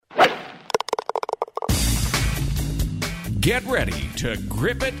Get ready to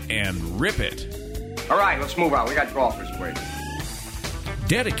grip it and rip it. All right, let's move on. We got golfers waiting.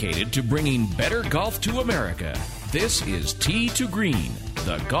 Dedicated to bringing better golf to America, this is Tee to Green,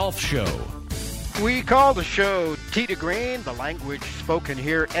 the golf show. We call the show Tee to Green. The language spoken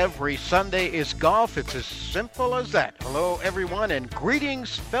here every Sunday is golf. It's as simple as that. Hello, everyone, and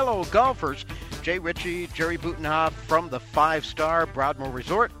greetings, fellow golfers. Jay Ritchie, Jerry Butenhoff from the 5-Star Broadmoor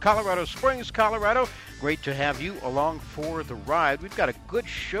Resort, Colorado Springs, Colorado. Great to have you along for the ride. We've got a good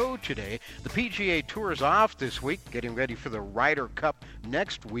show today. The PGA Tour is off this week, getting ready for the Ryder Cup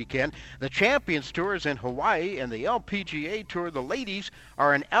next weekend. The Champions Tour is in Hawaii, and the LPGA Tour, the ladies,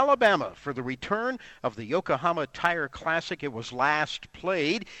 are in Alabama for the return of the Yokohama Tire Classic. It was last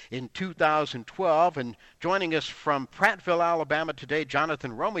played in 2012, and joining us from Prattville, Alabama today,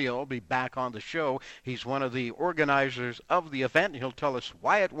 Jonathan Romeo will be back on the show. He's one of the organizers of the event. He'll tell us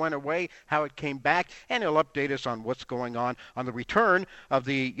why it went away, how it came back, and he'll update us on what's going on the return of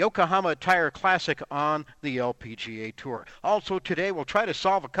the Yokohama Tire Classic on the LPGA Tour. Also today, we'll try to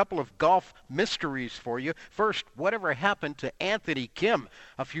solve a couple of golf mysteries for you. First, whatever happened to Anthony Kim?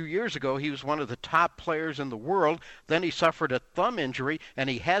 A few years ago, he was one of the top players in the world. Then he suffered a thumb injury, and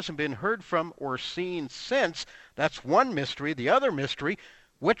he hasn't been heard from or seen since. That's one mystery. The other mystery,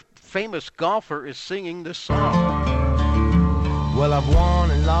 which famous golfer is singing this song? Well, I've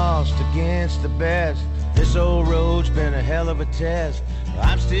won and lost against the best. This old road's been a hell of a test.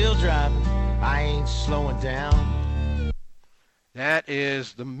 I'm still driving, I ain't slowing down. That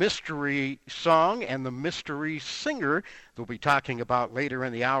is the mystery song and the mystery singer we'll be talking about later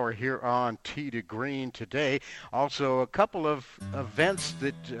in the hour here on Tee to Green today. Also, a couple of events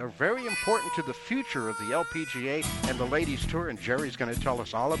that are very important to the future of the LPGA and the Ladies Tour, and Jerry's going to tell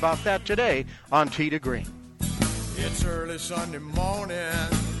us all about that today on Tee to Green. It's early Sunday morning,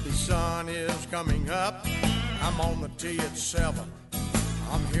 the sun is coming up. I'm on the tee at 7,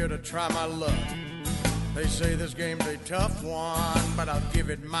 I'm here to try my luck. They say this game's a tough one, but I'll give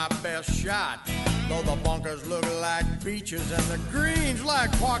it my best shot. Though the bunkers look like beaches and the greens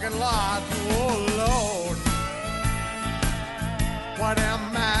like parking lots. Oh Lord, what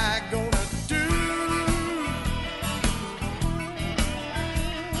am I gonna do?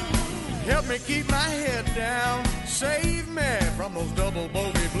 Help me keep my head down, save me from those double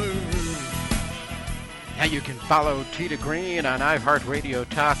bogey blues. Now you can follow Tee to Green on iHeartRadio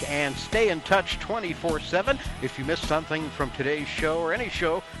Talk and stay in touch 24/7. If you missed something from today's show or any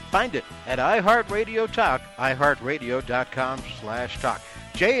show, find it at iHeartRadio Talk, iHeartRadio.com/talk.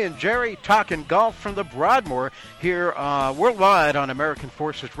 Jay and Jerry talking golf from the Broadmoor here worldwide on American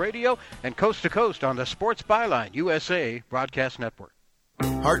Forces Radio and coast to coast on the Sports Byline USA Broadcast Network.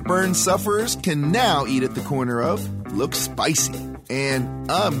 Heartburn sufferers can now eat at the corner of looks spicy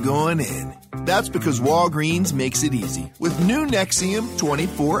and I'm going in. That's because Walgreens makes it easy with new Nexium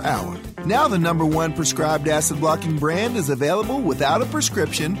 24-hour. Now the #1 prescribed acid-blocking brand is available without a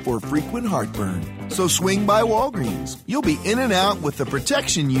prescription for frequent heartburn. So swing by Walgreens. You'll be in and out with the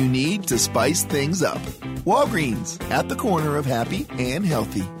protection you need to spice things up. Walgreens, at the corner of happy and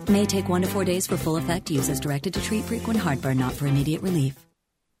healthy. May take 1 to 4 days for full effect. Use as directed to treat frequent heartburn, not for immediate relief.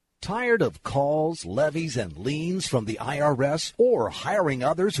 Tired of calls, levies, and liens from the IRS or hiring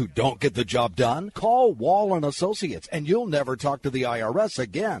others who don't get the job done? Call Wall & Associates and you'll never talk to the IRS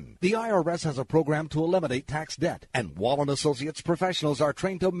again. The IRS has a program to eliminate tax debt, and Wall & Associates professionals are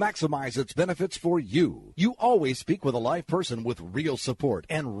trained to maximize its benefits for you. You always speak with a live person with real support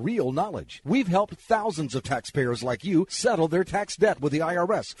and real knowledge. We've helped thousands of taxpayers like you settle their tax debt with the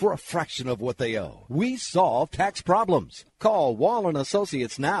IRS for a fraction of what they owe. We solve tax problems. Call Wall &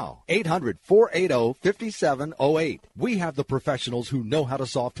 Associates now, 800-480-5708. We have the professionals who know how to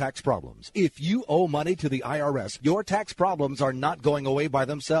solve tax problems. If you owe money to the IRS, your tax problems are not going away by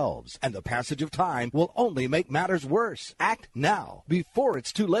themselves, and the passage of time will only make matters worse. Act now, before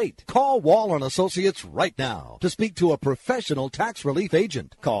it's too late. Call Wall & Associates right now to speak to a professional tax relief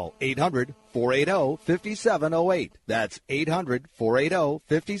agent. Call 800-480-5708. That's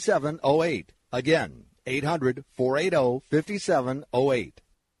 800-480-5708. Again, 800-480-5708.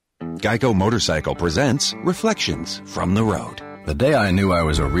 Geico Motorcycle presents Reflections from the Road. The day I knew I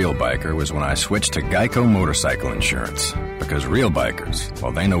was a real biker was when I switched to Geico Motorcycle Insurance. Because real bikers,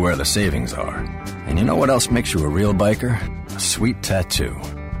 well, they know where the savings are. And you know what else makes you a real biker? A sweet tattoo.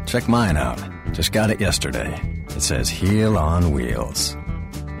 Check mine out. Just got it yesterday. It says Heel on Wheels.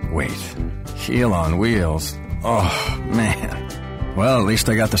 Wait, Heel on Wheels? Oh, man. Well, at least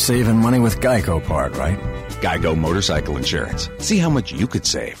I got the saving money with Geico part, right? Geico Motorcycle Insurance. See how much you could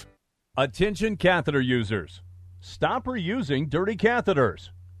save. Attention catheter users. Stop reusing dirty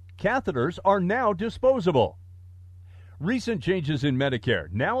catheters. Catheters are now disposable. Recent changes in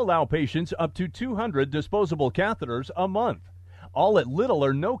Medicare now allow patients up to 200 disposable catheters a month, all at little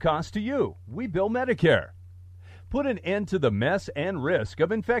or no cost to you. We bill Medicare. Put an end to the mess and risk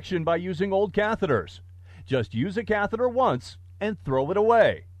of infection by using old catheters. Just use a catheter once and throw it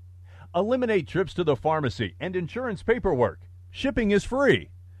away. Eliminate trips to the pharmacy and insurance paperwork. Shipping is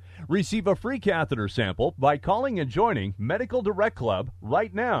free. Receive a free catheter sample by calling and joining Medical Direct Club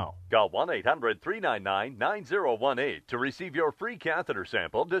right now. Call 1-800-399-9018 to receive your free catheter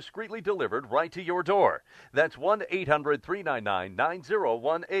sample discreetly delivered right to your door. That's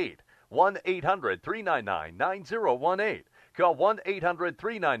 1-800-399-9018. 1-800-399-9018. Call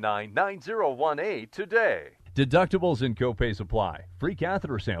 1-800-399-9018 today. Deductibles and copays apply. Free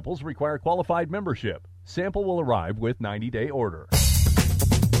catheter samples require qualified membership. Sample will arrive with 90-day order.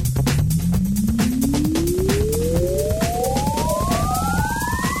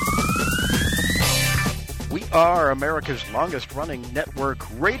 We are America's longest-running network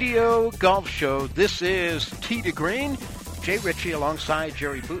radio golf show. This is Tee to Green. Jay Ritchie alongside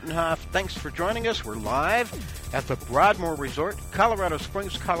Jerry Butenhoff. Thanks for joining us. We're live at the Broadmoor Resort, Colorado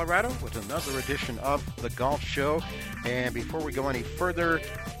Springs, Colorado, with another edition of the golf show. And before we go any further,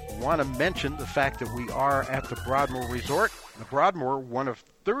 I want to mention the fact that we are at the Broadmoor Resort. The Broadmoor, one of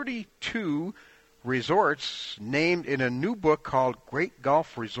 32 resorts named in a new book called Great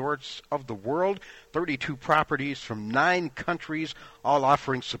Golf Resorts of the World. 32 properties from 9 countries, all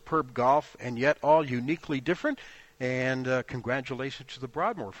offering superb golf and yet all uniquely different. And congratulations to the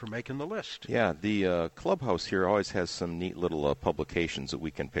Broadmoor for making the list. Yeah, the clubhouse here always has some neat little publications that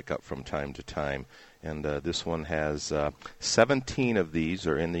we can pick up from time to time. And this one has 17 of these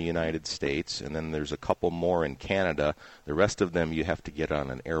are in the United States, and then there's a couple more in Canada. The rest of them you have to get on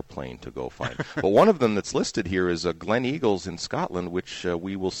an airplane to go find. But one of them that's listed here is Glen Eagles in Scotland, which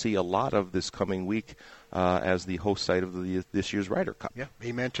we will see a lot of this coming week as the host site of this year's Ryder Cup. Yeah,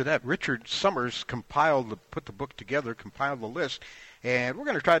 amen to that. Richard Summers put the book together, compiled the list, and we're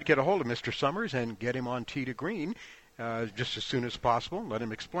going to try to get a hold of Mr. Summers and get him on Tee to Green just as soon as possible. Let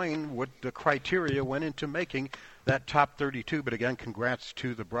him explain what the criteria went into making that top 32. But again, congrats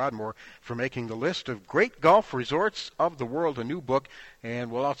to the Broadmoor for making the list of Great Golf Resorts of the World, a new book. And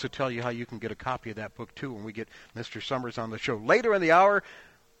we'll also tell you how you can get a copy of that book, too, when we get Mr. Summers on the show. Later in the hour,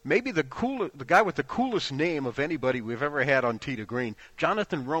 maybe the guy with the coolest name of anybody we've ever had on Tee to Green,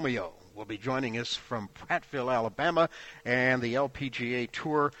 Jonathan Romeo, will be joining us from Prattville, Alabama, and the LPGA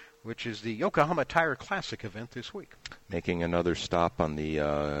Tour, which is the Yokohama Tire Classic event this week. Making another stop on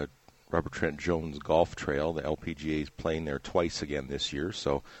the Robert Trent Jones Golf Trail. The LPGA is playing there twice again this year,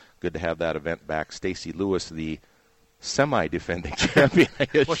 so good to have that event back. Stacey Lewis, the semi-defending champion.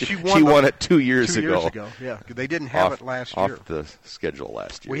 Well, she won it 2 years ago. 2 years ago, yeah. They didn't have it last year. Off the schedule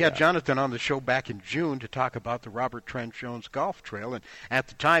last year. We had Jonathan on the show back in June to talk about the Robert Trent Jones Golf Trail, and at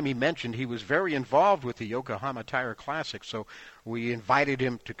the time he mentioned he was very involved with the Yokohama Tire Classic, so we invited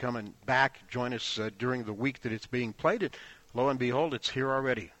him to come and join us during the week that it's being played. And lo and behold, it's here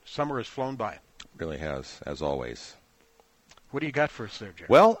already. Summer has flown by. Really has, as always. What do you got for us there, Jerry?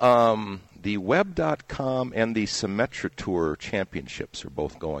 Well, the Web.com and the Symetra Tour Championships are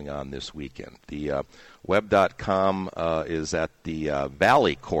both going on this weekend. The Web.com is at the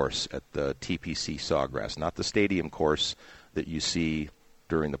Valley course at the TPC Sawgrass, not the stadium course that you see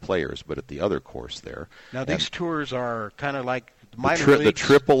during the Players, but at the other course there. Now, these tours are kind of like the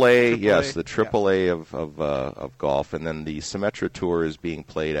AAA, yes, the AAA of golf, and then the Symetra Tour is being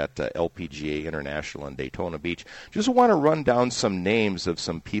played at LPGA International in Daytona Beach. Just want to run down some names of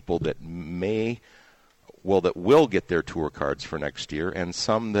some people that will get their tour cards for next year, and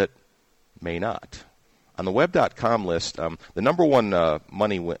some that may not. On the Web.com list, the number one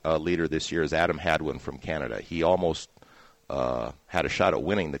money leader this year is Adam Hadwin from Canada. He almost had a shot at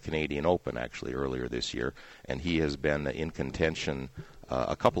winning the Canadian Open, actually, earlier this year, and he has been in contention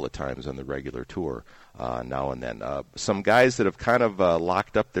a couple of times on the regular tour now and then. Some guys that have kind of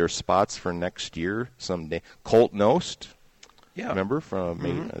locked up their spots for next year, Colt Knost, remember,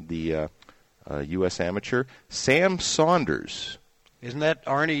 from the U.S. Amateur. Sam Saunders. Isn't that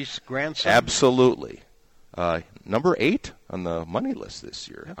Arnie's grandson? Absolutely. Number 8 on the money list this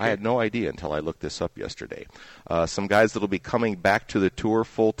year. Okay. I had no idea until I looked this up yesterday. Some guys that will be coming back to the tour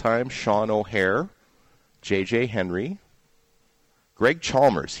full-time, Sean O'Hare, J.J. Henry, Greg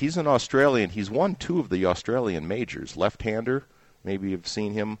Chalmers. He's an Australian. He's won 2 of the Australian majors. Left-hander. Maybe you've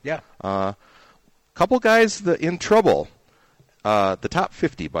seen him. Yeah. Couple guys in trouble. The top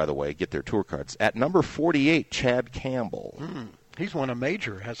 50, by the way, get their tour cards. At number 48, Chad Campbell. He's won a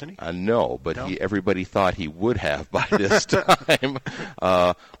major, hasn't he? No, but No? everybody thought he would have by this time.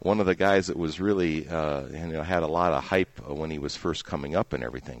 One of the guys that was really, had a lot of hype when he was first coming up and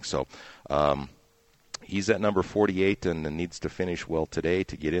everything. So he's at number 48 and needs to finish well today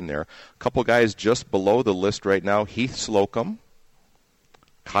to get in there. A couple guys just below the list right now: Heath Slocum,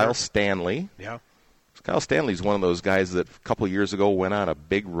 Kyle Stanley. Yeah. Kyle Stanley's one of those guys that a couple years ago went on a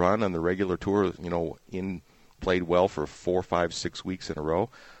big run on the regular tour, played well for 4, 5, 6 weeks in a row.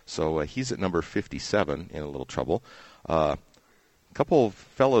 So he's at number 57 in a little trouble. A couple of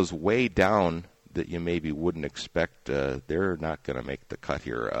fellows way down that you maybe wouldn't expect, they're not going to make the cut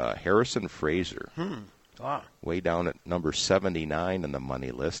here. Harrison Fraser, way down at number 79 in the money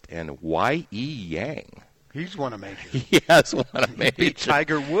list. And Y.E. Yang. He's won a major. He has won a major. He beat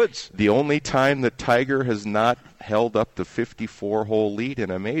Tiger Woods. The only time that Tiger has not held up the 54-hole lead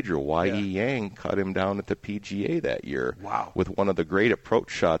in a major. Y.E. Yang cut him down at the PGA that year. Wow. With one of the great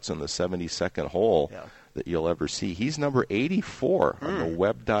approach shots on the 72nd hole that you'll ever see. He's number 84 on the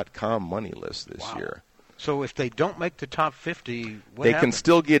Web.com money list this year. So if they don't make the top 50, what they happens? can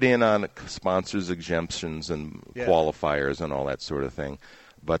still get in on sponsors exemptions and qualifiers and all that sort of thing.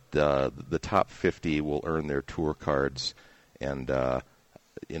 But the top 50 will earn their tour cards, and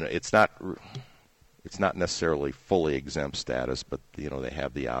it's not necessarily fully exempt status, but they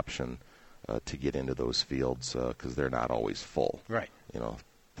have the option to get into those fields because they're not always full. Right.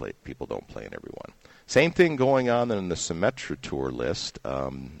 People don't play in every one. Same thing going on in the Symetra Tour list.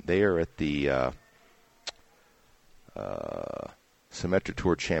 They are at the Symetra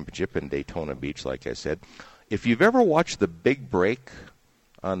Tour Championship in Daytona Beach, like I said. If you've ever watched The Big Break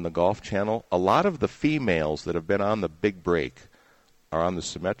on the Golf Channel, a lot of the females that have been on The Big Break are on the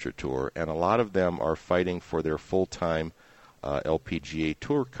Symetra Tour, and a lot of them are fighting for their full-time LPGA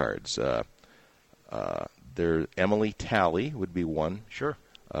Tour cards. Emily Talley would be one. Sure.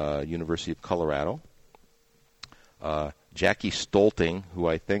 University of Colorado. Jackie Stolting, who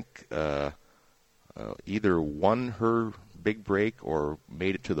I think either won her Big Break or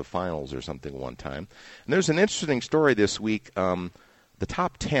made it to the finals or something one time. And there's an interesting story this week. The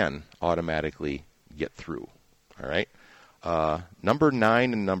top 10 automatically get through. All right. Number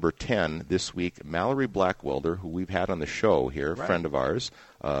 9 and number 10 this week, Mallory Blackwelder, who we've had on the show here, right. friend of ours,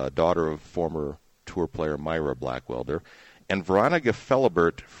 daughter of former tour player Myra Blackwelder, and Veronica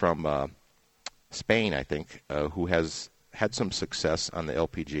Felibert from Spain, I think, who has had some success on the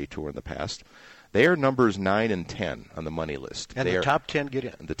LPGA Tour in the past. They are numbers 9 and 10 on the money list. And the top 10 get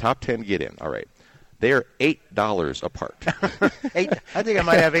in. The top 10 get in. All right. They are $8 apart. I think I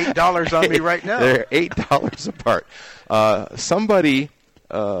might have $8 on me right now. They're $8 apart. Somebody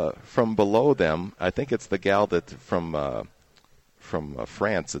from below them, I think it's the gal that from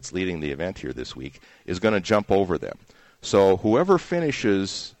France that's leading the event here this week, is going to jump over them. So whoever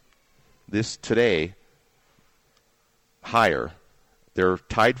finishes this today higher, they're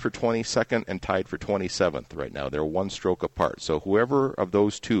tied for 22nd and tied for 27th right now. They're one stroke apart. So whoever of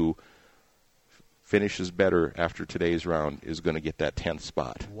those two finishes better after today's round is going to get that 10th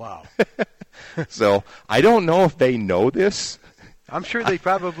spot. Wow. So I don't know if they know this. I'm sure they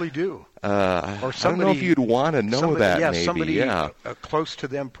probably do. Or somebody, I don't know if you'd want to know that. Yeah, maybe. Somebody close to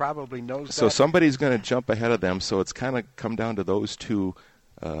them probably knows that. So somebody's going to jump ahead of them. So it's kind of come down to those two,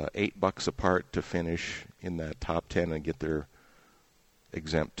 $8 apart to finish in that top 10 and get their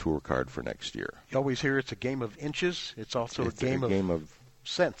exempt tour card for next year. You always hear it's a game of inches. It's also a game of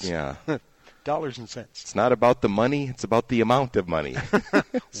cents. Yeah. Dollars and cents. It's not about the money. It's about the amount of money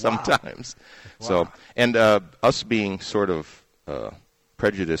sometimes. Wow. So, and us being sort of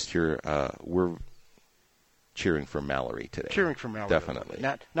prejudiced here, we're cheering for Mallory today. Cheering for Mallory. Definitely.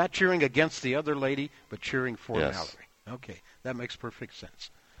 Not cheering against the other lady, but cheering for Yes. Mallory. Okay, that makes perfect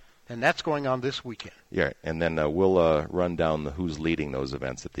sense. And that's going on this weekend. Yeah, and then we'll run down who's leading those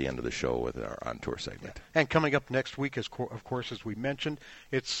events at the end of the show with our on-tour segment. Yeah. And coming up next week, of course, as we mentioned,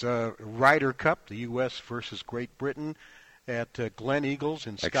 it's Ryder Cup, the U.S. versus Great Britain at Glen Eagles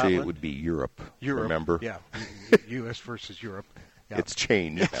in Scotland. Actually, it would be Europe, remember? Yeah, U.S. versus Europe. Yeah. It's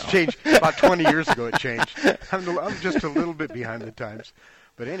changed It's changed. About 20 years ago it changed. I'm just a little bit behind the times.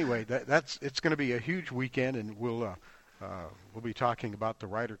 But anyway, it's going to be a huge weekend, and we'll be talking about the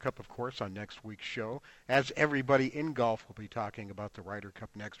Ryder Cup, of course, on next week's show, as everybody in golf will be talking about the Ryder Cup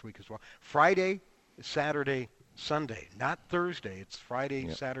next week as well. Friday, Saturday, Sunday, not Thursday. It's Friday,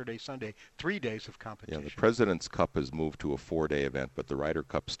 Saturday, Sunday, 3 days of competition. Yeah, the President's Cup has moved to a 4-day event, but the Ryder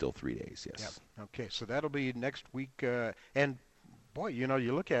Cup's still 3 days, yes. Yeah. Okay, so that'll be next week. And, boy, you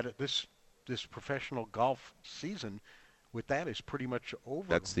look at it, this professional golf season with that is pretty much over.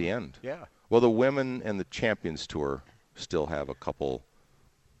 That's the end. Yeah. Well, the Women and the Champions Tour still have a couple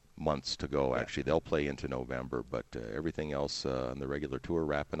months to go. Actually, they'll play into November, but everything else on the regular tour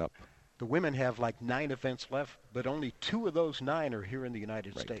wrapping up. The women have like 9 events left, but only 2 of those 9 are here in the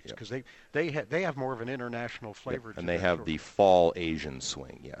United States because they have more of an international flavor. And they have the fall Asian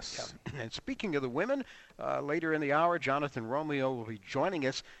swing, yes. Yeah. And speaking of the women, later in the hour, Jonathan Romeo will be joining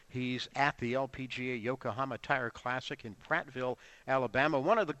us. He's at the LPGA Yokohama Tire Classic in Prattville, Alabama.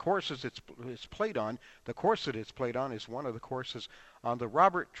 One of the courses it's played on, the course that it's played on is one of the courses on the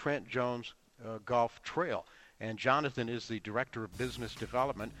Robert Trent Jones Golf Trail. And Jonathan is the Director of Business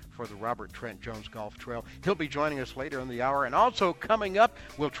Development for the Robert Trent Jones Golf Trail. He'll be joining us later in the hour. And also coming up,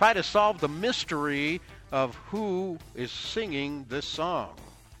 we'll try to solve the mystery of who is singing this song.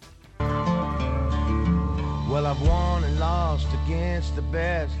 Well, I've won and lost against the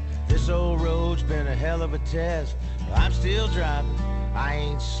best. This old road's been a hell of a test. I'm still driving. I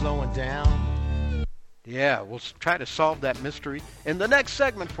ain't slowing down. Yeah, we'll try to solve that mystery in the next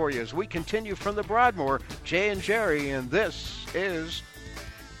segment for you as we continue from the Broadmoor. Jay and Jerry, and this is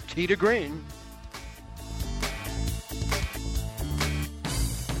Tee to Green.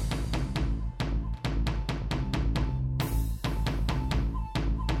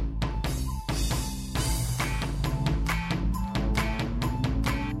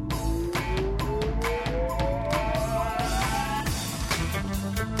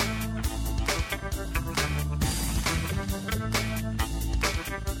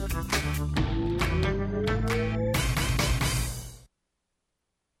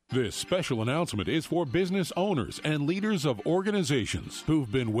 This special announcement is for business owners and leaders of organizations who've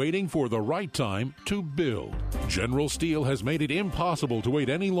been waiting for the right time to build. General Steel has made it impossible to wait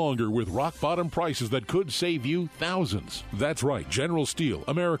any longer with rock-bottom prices that could save you thousands. That's right, General Steel,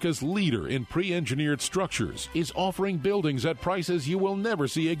 America's leader in pre-engineered structures, is offering buildings at prices you will never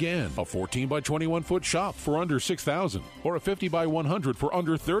see again. A 14 by 21 foot shop for under $6,000 or a 50 by 100 for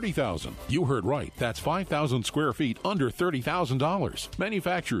under $30,000. You heard right, that's 5,000 square feet under $30,000.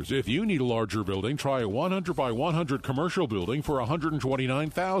 Manufacturers, if you need a larger building, try a 100 by 100 commercial building for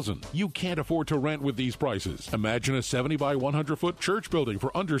 $129,000. You can't afford to rent with these prices. Imagine a 70 by 100 foot church building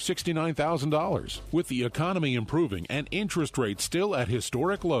for under $69,000. With the economy improving and interest rates still at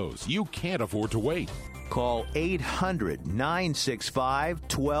historic lows, you can't afford to wait. Call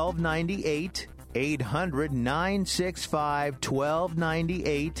 800-965-1298.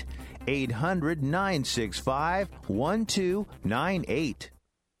 800-965-1298. 800-965-1298.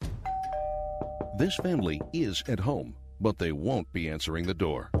 This family is at home, but they won't be answering the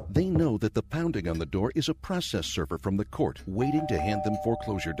door. They know that the pounding on the door is a process server from the court waiting to hand them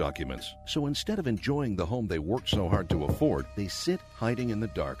foreclosure documents. So instead of enjoying the home they worked so hard to afford, they sit hiding in the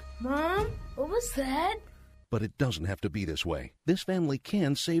dark. Mom, what was that? But it doesn't have to be this way. This family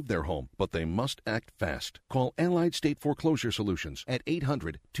can save their home, but they must act fast. Call Allied State Foreclosure Solutions at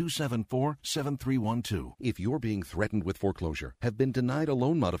 800-274-7312. If you're being threatened with foreclosure, have been denied a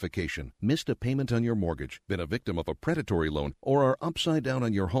loan modification, missed a payment on your mortgage, been a victim of a predatory loan, or are upside down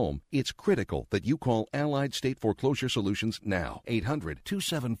on your home, it's critical that you call Allied State Foreclosure Solutions now.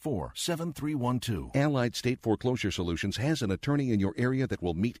 800-274-7312. Allied State Foreclosure Solutions has an attorney in your area that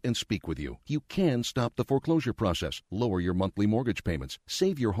will meet and speak with you. You can stop the foreclosure process, lower your monthly mortgage payments,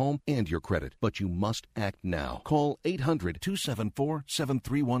 save your home and your credit, but you must act now. Call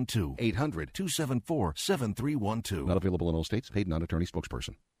 800-274-7312. 800-274-7312. Not available in all states. Paid non-attorney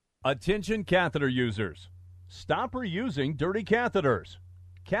spokesperson. Attention catheter users. Stop reusing dirty catheters.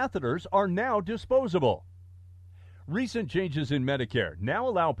 Catheters are now disposable. Recent changes in Medicare now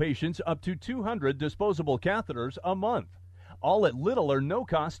allow patients up to 200 disposable catheters a month, all at little or no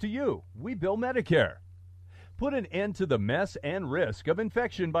cost to you. We bill Medicare. Put an end to the mess and risk of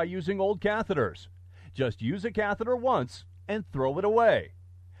infection by using old catheters. Just use a catheter once and throw it away.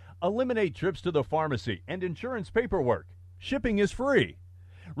 Eliminate trips to the pharmacy and insurance paperwork. Shipping is free.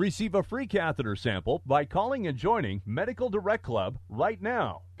 Receive a free catheter sample by calling and joining Medical Direct Club right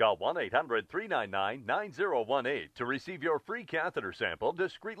now. Call 1-800-399-9018 to receive your free catheter sample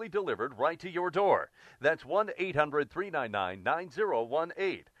discreetly delivered right to your door. That's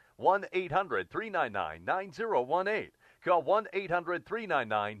 1-800-399-9018. 1-800-399-9018. Call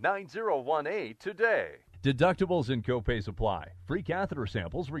 1-800-399-9018 today. Deductibles and copays apply. Free catheter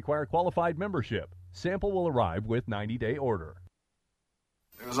samples require qualified membership. Sample will arrive with 90-day order.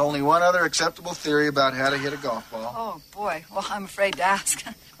 There was only one other acceptable theory about how to hit a golf ball. Oh, boy. Well, I'm afraid to ask.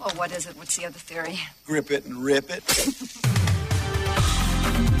 Well, what is it? What's the other theory? Grip it and rip it.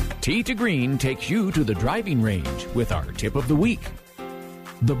 Tee to Green takes you to the driving range with our tip of the week.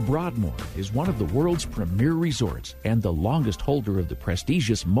 The Broadmoor is one of the world's premier resorts and the longest holder of the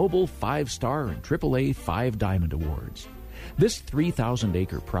prestigious Mobile 5-Star and AAA 5 Diamond Awards. This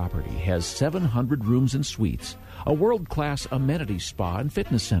 3,000-acre property has 700 rooms and suites, a world-class amenity spa and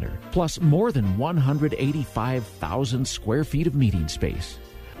fitness center, plus more than 185,000 square feet of meeting space.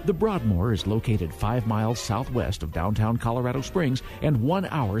 The Broadmoor is located 5 miles southwest of downtown Colorado Springs and 1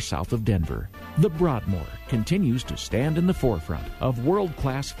 hour south of Denver. The Broadmoor continues to stand in the forefront of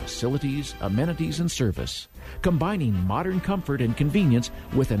world-class facilities, amenities, and service, combining modern comfort and convenience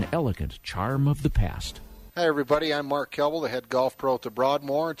with an elegant charm of the past. Hi, everybody. I'm Mark Kelble, the head golf pro at the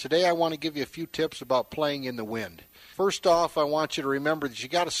Broadmoor. Today I want to give you a few tips about playing in the wind. First off, I want you to remember that you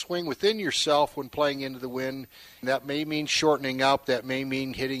got to swing within yourself when playing into the wind. That may mean shortening up. That may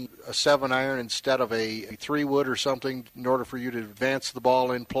mean hitting a 7-iron instead of a 3-wood or something in order for you to advance the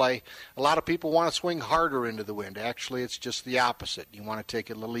ball in play. A lot of people want to swing harder into the wind. Actually, it's just the opposite. You want to take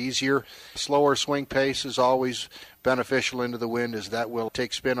it a little easier. Slower swing pace is always beneficial into the wind, as that will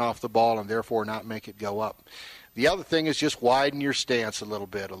take spin off the ball and therefore not make it go up. The other thing is just widen your stance a little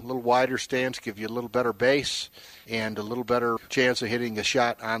bit. A little wider stance gives you a little better base and a little better chance of hitting a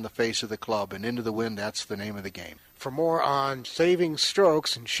shot on the face of the club. And into the wind, that's the name of the game. For more on saving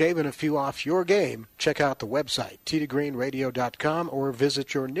strokes and shaving a few off your game, check out the website, tgreenradio.com, or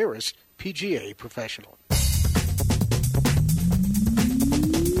visit your nearest PGA professional.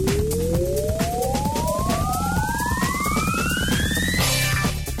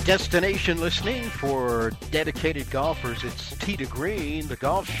 Destination listening for dedicated golfers. It's Tee to Green, the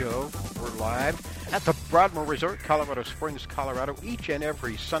golf show. We're live at the Broadmoor Resort, Colorado Springs, Colorado, each and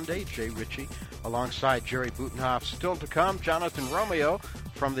every Sunday. Jay Ritchie alongside Jerry Butenhoff. Still to come, Jonathan Romeo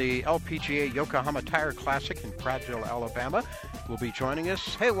from the LPGA Yokohama Tire Classic in Prattville, Alabama, will be joining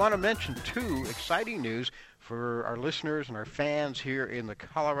us. Hey, I want to mention, too, exciting news for our listeners and our fans here in the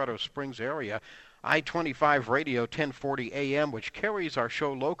Colorado Springs area. I-25 Radio 1040 AM, which carries our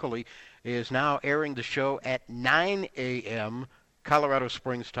show locally, is now airing the show at 9 a.m. Colorado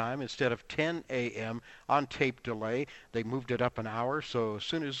Springs time instead of 10 a.m. on tape delay. They moved it up an hour, so as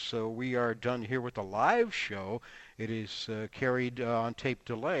soon as we are done here with the live show, it is carried on tape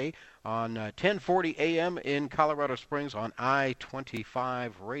delay on 1040 a.m. in Colorado Springs on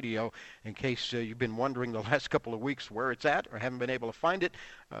I-25 Radio. In case you've been wondering the last couple of weeks where it's at or haven't been able to find it,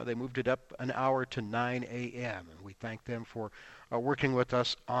 they moved it up an hour to 9 a.m. And we thank them for working with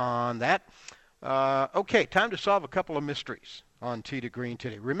us on that. Okay, time to solve a couple of mysteries on Tee to Green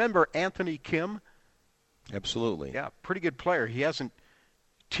today. Remember Anthony Kim? Absolutely. Yeah, pretty good player. He hasn't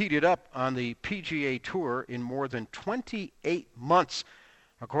teed it up on the PGA Tour in more than 28 months.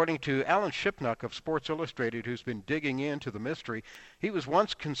 According to Alan Shipnuck of Sports Illustrated, who's been digging into the mystery, he was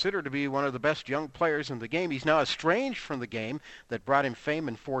once considered to be one of the best young players in the game. He's now estranged from the game that brought him fame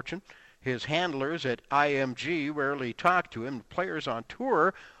and fortune. His handlers at IMG rarely talk to him. Players on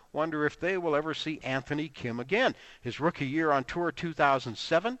tour wonder if they will ever see Anthony Kim again. His rookie year on tour,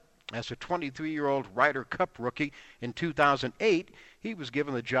 2007, as a 23-year-old Ryder Cup rookie in 2008, he was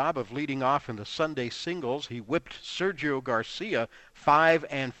given the job of leading off in the Sunday singles. He whipped Sergio Garcia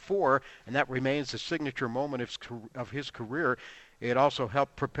 5-4, and that remains the signature moment of his career. It also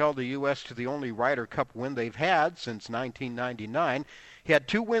helped propel the U.S. to the only Ryder Cup win they've had since 1999. He had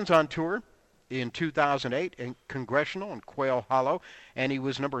 2 wins on tour in 2008 in Congressional and Quail Hollow, and he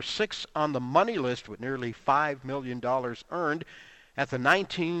was number 6 on the money list with nearly $5 million earned. At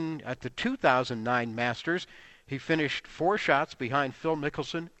the 2009 Masters, he finished 4 shots behind Phil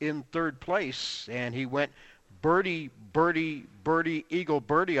Mickelson in 3rd place, and he went birdie, birdie, birdie, eagle,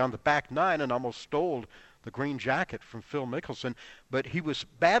 birdie on the back 9 and almost stole the green jacket from Phil Mickelson. But he was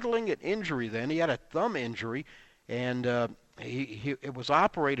battling an injury then. He had a thumb injury, and it was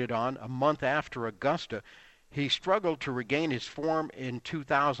operated on a month after Augusta. He struggled to regain his form in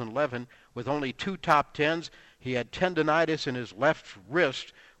 2011 with only 2 top 10s. He had tendonitis in his left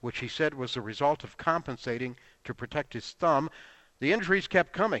wrist, which he said was the result of compensating to protect his thumb. The injuries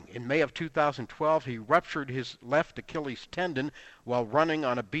kept coming. In May of 2012, he ruptured his left Achilles tendon while running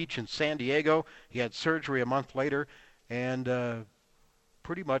on a beach in San Diego. He had surgery a month later, and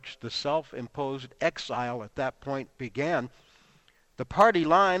pretty much the self-imposed exile at that point began. The party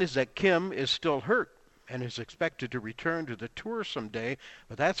line is that Kim is still hurt and is expected to return to the tour someday,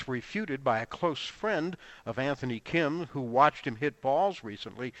 but that's refuted by a close friend of Anthony Kim who watched him hit balls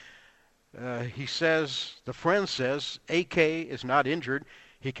recently. The friend says, AK is not injured.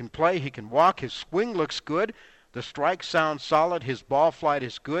 He can play, he can walk, his swing looks good, the strike sounds solid, his ball flight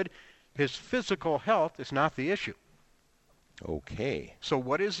is good. His physical health is not the issue. Okay. So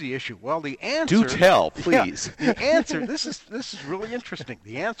what is the issue? Well, the answer... Do tell, please. Yeah, the answer, this is really interesting.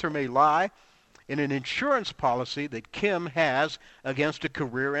 The answer may lie in an insurance policy that Kim has against a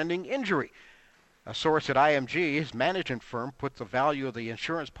career-ending injury. A source at IMG, his management firm, put the value of the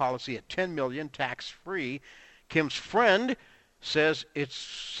insurance policy at $10 million, tax-free. Kim's friend says it's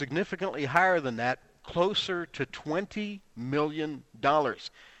significantly higher than that, closer to $20 million.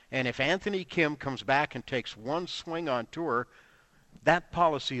 And if Anthony Kim comes back and takes one swing on tour, that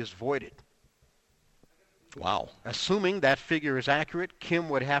policy is voided. Wow. Assuming that figure is accurate, Kim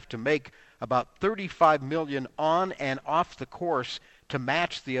would have to make about $35 million on and off the course to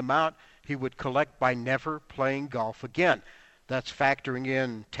match the amount he would collect by never playing golf again. That's factoring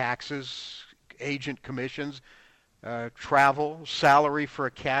in taxes, agent commissions, travel, salary for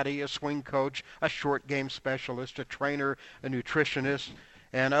a caddy, a swing coach, a short game specialist, a trainer, a nutritionist,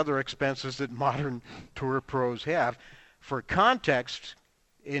 and other expenses that modern tour pros have. For context,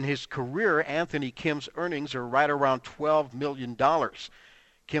 in his career, Anthony Kim's earnings are right around $12 million.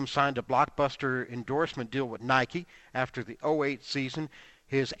 Kim signed a blockbuster endorsement deal with Nike after the 2008 season.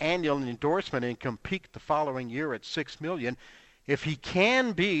 His annual endorsement income peaked the following year at $6 million. If he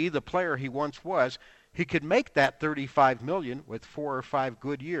can be the player he once was, he could make that $35 million with 4 or 5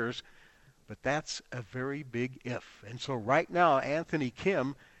 good years. But that's a very big if. And so right now, Anthony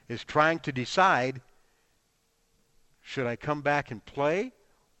Kim is trying to decide, should I come back and play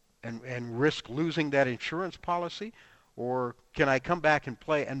and risk losing that insurance policy? Or can I come back and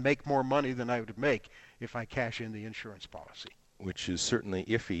play and make more money than I would make if I cash in the insurance policy? Which is certainly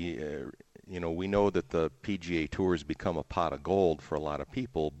iffy. We know that the PGA Tour has become a pot of gold for a lot of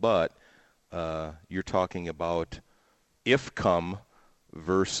people, but you're talking about if come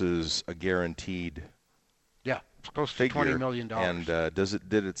versus a guaranteed it's close to figure. $20 million. And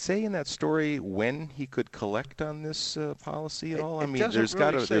did it say in that story when he could collect on this policy at all? I mean, there's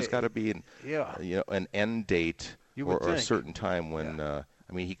got to be an end date or a certain time when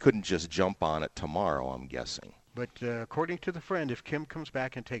he couldn't just jump on it tomorrow, I'm guessing. But according to the friend, if Kim comes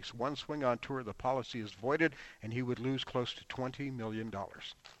back and takes one swing on tour, the policy is voided, and he would lose close to $20 million.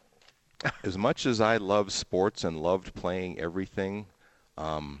 As much as I love sports and loved playing everything,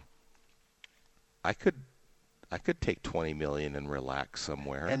 I could take $20 million and relax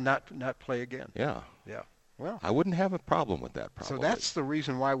somewhere and not play again. Yeah. Well, I wouldn't have a problem with that. Probably. So that's the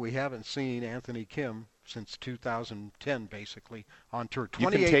reason why we haven't seen Anthony Kim since 2010, basically, on tour.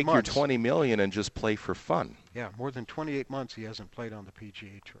 28 you can take months. your $20 million and just play for fun. Yeah, more than 28 months he hasn't played on the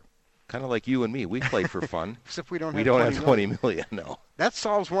PGA Tour. Kind of like you and me. We play for fun. Except we don't have $20 million, no. That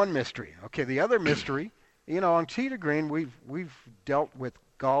solves one mystery. Okay, the other mystery, on Tee to Green, we've dealt with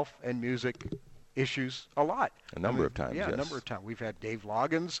golf and music issues a lot. A number of times, yeah, yes. A number of times. We've had Dave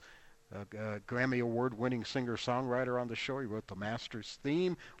Loggins, a Grammy Award-winning singer-songwriter on the show. He wrote the Masters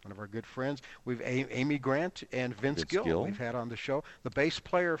theme, one of our good friends. We've Amy Grant and Vince Gill we've had on the show. The bass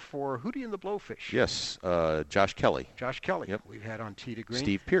player for Hootie and the Blowfish. Yes, Josh Kelly. Yep. We've had on Tee to Green.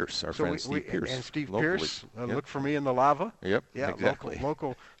 Steve Pierce, our friend Steve Pierce. And Steve locally. Pierce, Look for Me in the Lava. Yep, yeah, exactly.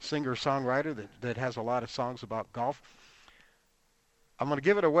 Local singer-songwriter that has a lot of songs about golf. I'm going to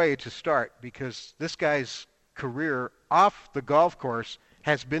give it away to start because this guy's career off the golf course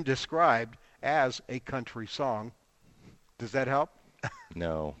has been described as a country song. Does that help?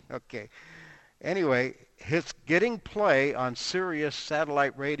 No. Okay. Anyway, it's getting play on Sirius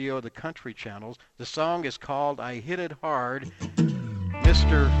satellite radio, the country channels. The song is called I Hit It Hard.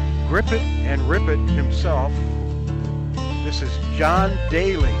 Mr. Grip It and Rip It himself. This is John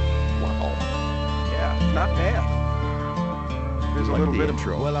Daly. Wow. Yeah, not bad. Here's a little bit of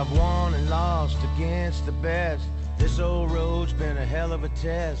intro. Well, I've won and lost against the best. This old road's been a hell of a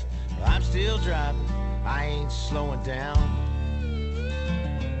test. I'm still driving, I ain't slowing down.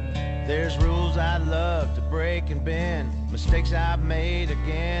 There's rules I'd love to break and bend, mistakes I've made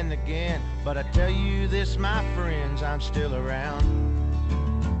again and again. But I tell you this, my friends, I'm still around.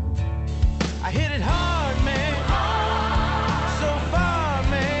 I hit it hard, man, so far,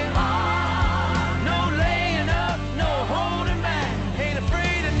 man. No laying up, no holding back. Ain't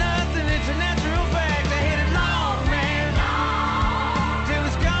afraid of nothing, it's a natural fact. I hit it long, man, till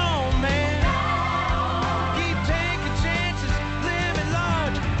it's gone, man. Keep taking chances, living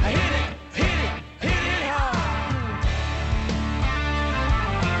large. I hit it hard.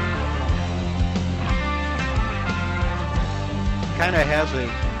 Kind of has a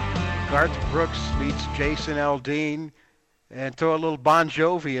Garth Brooks meets Jason Aldean, and throw a little Bon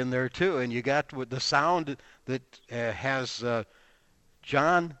Jovi in there too, and you got with the sound that has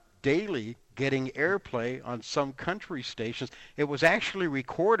John Daly getting airplay on some country stations. It was actually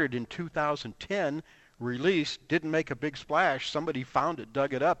recorded in 2010, released, didn't make a big splash. Somebody found it,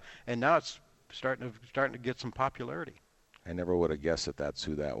 dug it up, and now it's starting to get some popularity. I never would have guessed that that's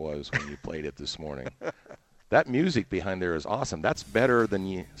who that was when you played it this morning. That music behind there is awesome. That's better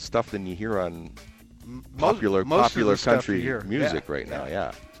than stuff than you hear on popular country music right now.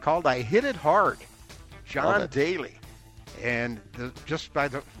 Yeah. It's called "I Hit It Hard," John Daly, and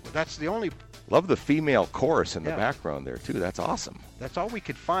that's the only. Love the female chorus in the background there too. That's awesome. That's all we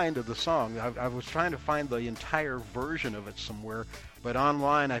could find of the song. I was trying to find the entire version of it somewhere, but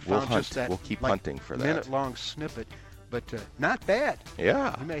online I found just that. We'll keep hunting for that minute-long snippet. But not bad.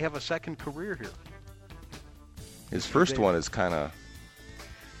 Yeah. He may have a second career here. His first one is kind of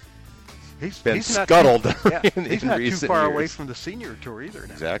he's scuttled. He's not too far away from the senior tour either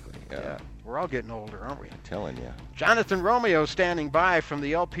now. Exactly. Yeah. We're all getting older, aren't we? I'm telling you. Jonathan Romeo standing by from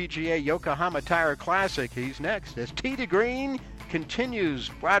the LPGA Yokohama Tire Classic. He's next as Tee to Green continues.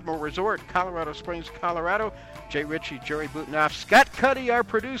 Broadmoor Resort, Colorado Springs, Colorado. Jay Ritchie, Jerry Butenoff, Scott Cuddy, our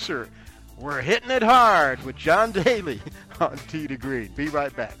producer. We're hitting it hard with John Daly on Tee to Green. Be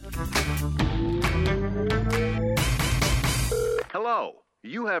right back. Hello.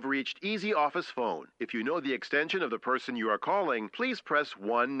 You have reached Easy Office Phone. If you know the extension of the person you are calling, please press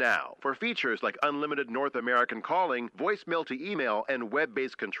 1 now. For features like unlimited North American calling, voicemail to email, and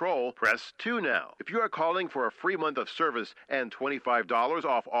web-based control, press 2 now. If you are calling for a free month of service and $25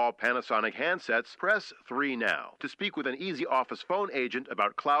 off all Panasonic handsets, press 3 now. To speak with an Easy Office Phone agent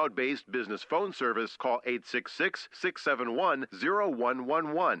about cloud-based business phone service, call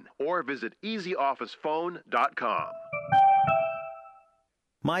 866-671-0111 or visit easyofficephone.com.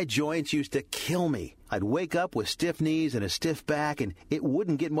 My joints used to kill me. I'd wake up with stiff knees and a stiff back, and it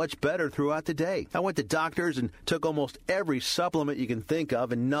wouldn't get much better throughout the day. I went to doctors and took almost every supplement you can think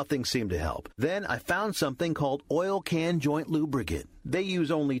of, and nothing seemed to help. Then I found something called Oil Can Joint Lubricant. They use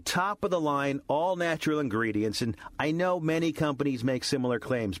only top-of-the-line, all-natural ingredients, and I know many companies make similar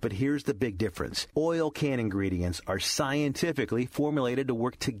claims, but here's the big difference. Oil Can ingredients are scientifically formulated to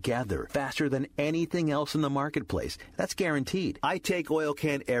work together faster than anything else in the marketplace. That's guaranteed. I take Oil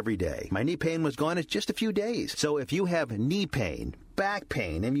Can every day. My knee pain was gone in just a few days. So if you have knee pain, back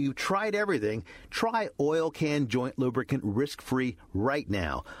pain, and you tried everything, try Oil Can Joint Lubricant risk-free right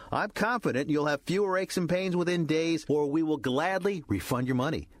now. I'm confident you'll have fewer aches and pains within days, or we will gladly refund your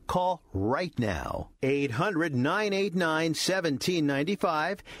money. Call right now.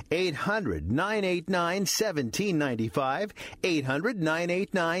 800-989-1795. 800-989-1795.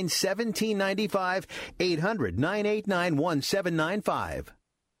 800-989-1795. 800-989-1795.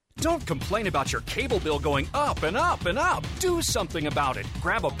 Don't complain about your cable bill going up and up and up. Do something about it.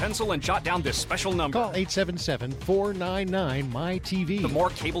 Grab a pencil and jot down this special number. Call 877-499-MY-TV. The more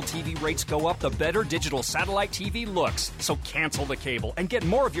cable TV rates go up, the better digital satellite TV looks. So cancel the cable and get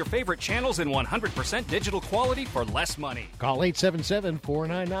more of your favorite channels in 100% digital quality for less money. Call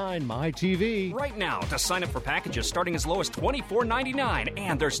 877-499-MY-TV. Right now to sign up for packages starting as low as $24.99.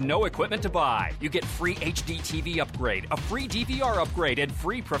 And there's no equipment to buy. You get free HD TV upgrade, a free DVR upgrade, and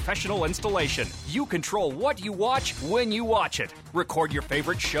free professional installation. You control what you watch when you watch it. Record your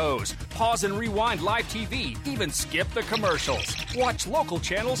favorite shows. Pause and rewind live TV. Even skip the commercials. Watch local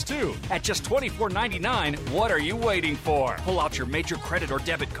channels too. At just $24.99, what are you waiting for? Pull out your major credit or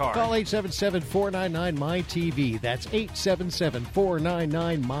debit card. Call 877-499-MY-TV. That's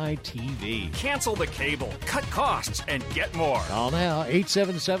 877-499-MY-TV. Cancel the cable. Cut costs and get more. Call now.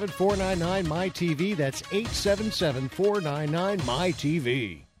 877-499-MY-TV. That's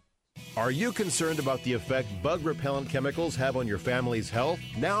 877-499-MY-TV. Are you concerned about the effect bug repellent chemicals have on your family's health?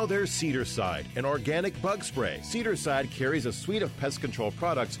 Now there's Cedarside, an organic bug spray. Cedarside carries a suite of pest control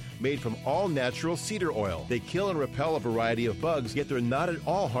products made from all-natural cedar oil. They kill and repel a variety of bugs, yet they're not at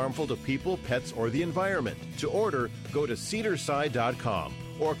all harmful to people, pets, or the environment. To order, go to cedarside.com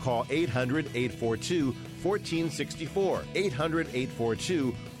or call 800-842-1464.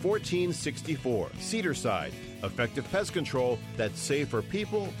 800-842-1464. Cedarside. Effective pest control that's safe for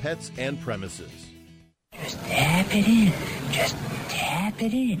people, pets, and premises. Just tap it in. Just tap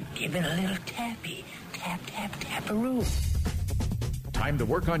it in. Give it a little tappy. Tap, tap, tap-a-roo. Time to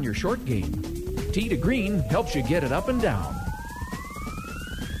work on your short game. Tee to Green helps you get it up and down.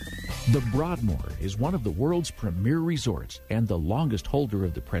 The Broadmoor is one of the world's premier resorts and the longest holder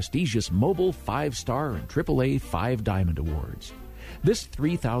of the prestigious Mobile 5-Star and AAA 5 Diamond Awards. This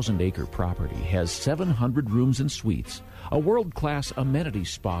 3,000-acre property has 700 rooms and suites, a world-class amenity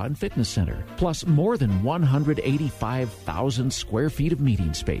spa and fitness center, plus more than 185,000 square feet of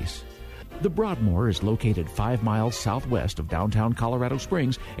meeting space. The Broadmoor is located 5 miles southwest of downtown Colorado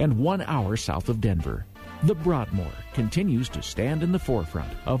Springs and 1 hour south of Denver. The Broadmoor continues to stand in the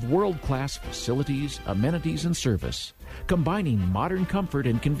forefront of world-class facilities, amenities, and service, combining modern comfort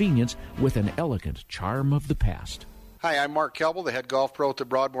and convenience with an elegant charm of the past. Hi, I'm Mark Kelble, the head golf pro at the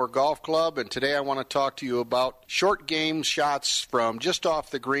Broadmoor Golf Club, and today I want to talk to you about short game shots from just off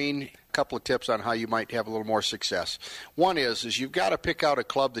the green. A couple of tips on how you might have a little more success. One is you've got to pick out a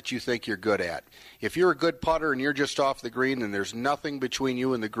club that you think you're good at. If you're a good putter and you're just off the green and there's nothing between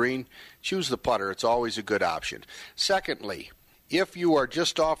you and the green, choose the putter. It's always a good option. Secondly, if you are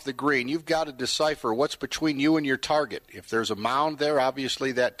just off the green, you've got to decipher what's between you and your target. If there's a mound there,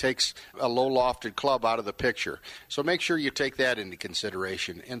 obviously that takes a low-lofted club out of the picture. So make sure you take that into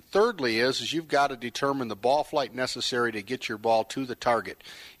consideration. And thirdly is you've got to determine the ball flight necessary to get your ball to the target.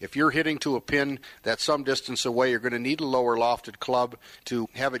 If you're hitting to a pin that's some distance away, you're going to need a lower lofted club to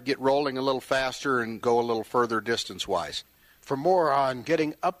have it get rolling a little faster and go a little further distance-wise. For more on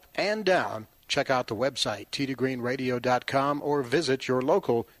getting up and down, check out the website, teetogreenradio.com, or visit your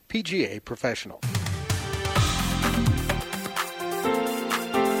local PGA professional.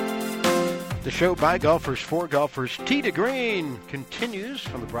 The show by golfers for golfers. Tee to Green continues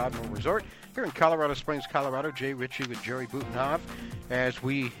from the Broadmoor Resort here in Colorado Springs, Colorado. Jay Ritchie with Jerry Butenhoff as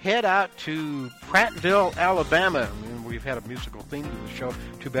we head out to Prattville, Alabama. And we've had a musical theme to the show.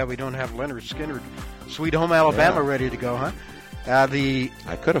 Too bad we don't have Leonard Skinner, Sweet Home Alabama, ready to go, huh?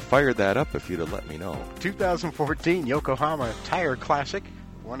 I could have fired that up if you'd have let me know. 2014 Yokohama Tire Classic,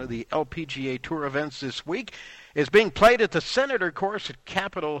 one of the LPGA Tour events this week, is being played at the Senator Course at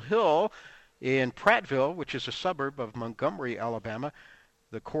Capitol Hill in Prattville, which is a suburb of Montgomery, Alabama.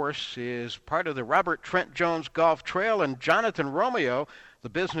 The course is part of the Robert Trent Jones Golf Trail, and Jonathan Romeo,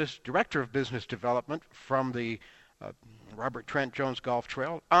 the director of business development from the Robert Trent Jones Golf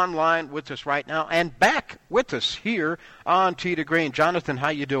Trail, online with us right now and back with us here on Tee to Green. Jonathan, how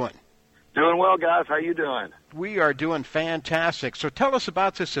you doing? Doing well, guys. How you doing? We are doing fantastic. So tell us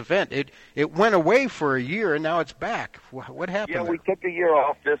about this event. It went away for a year, and now it's back. What happened? Yeah, we took a year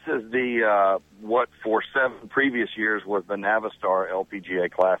off. This is the what for 7 previous years was the Navistar LPGA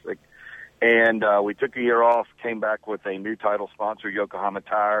Classic. And we took a year off, came back with a new title sponsor, Yokohama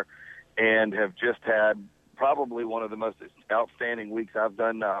Tire, and have just had probably one of the most outstanding weeks I've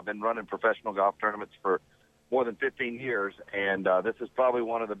done. I've been running professional golf tournaments for more than 15 years, and this is probably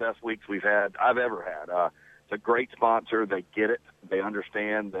one of the best weeks I've ever had. It's a great sponsor. They get it. They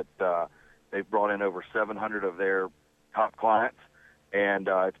understand that they've brought in over 700 of their top clients, and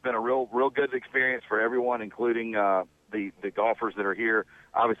it's been a real good experience for everyone, including the golfers that are here,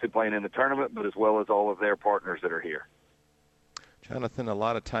 obviously playing in the tournament, but as well as all of their partners that are here. Jonathan, a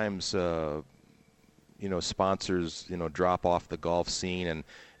lot of times sponsors, drop off the golf scene,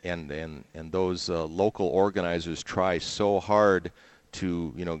 and those local organizers try so hard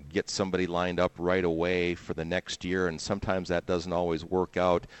to, get somebody lined up right away for the next year, and sometimes that doesn't always work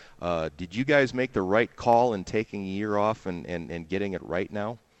out. Did you guys make the right call in taking a year off and getting it right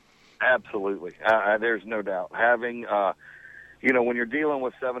now? Absolutely. There's no doubt. Having, when you're dealing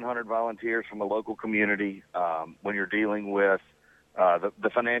with 700 volunteers from a local community, when you're dealing with the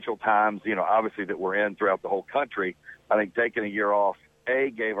financial times, obviously that we're in throughout the whole country, I think taking a year off,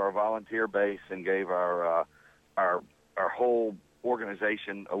 gave our volunteer base and gave our whole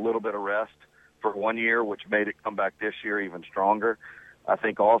organization a little bit of rest for 1 year, which made it come back this year even stronger. I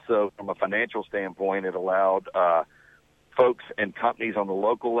think also from a financial standpoint, it allowed folks and companies on the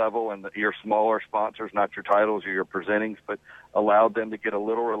local level and your smaller sponsors, not your titles or your presentings, but allowed them to get a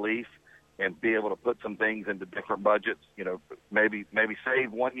little relief and be able to put some things into different budgets, maybe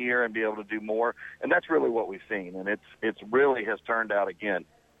save 1 year and be able to do more. And that's really what we've seen. And it's really has turned out, again,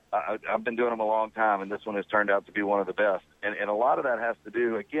 I've been doing them a long time, and this one has turned out to be one of the best. And a lot of that has to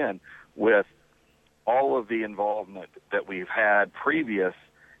do, again, with all of the involvement that we've had previous,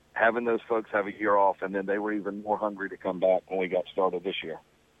 having those folks have a year off, and then they were even more hungry to come back when we got started this year.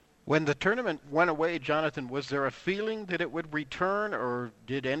 When the tournament went away, Jonathan, was there a feeling that it would return, or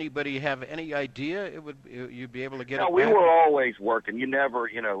did anybody have any idea you'd be able to get it back? We were always working. You never,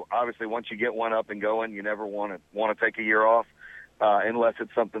 obviously once you get one up and going, you never want to take a year off unless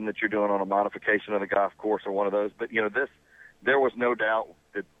it's something that you're doing on a modification of the golf course or one of those. But, there was no doubt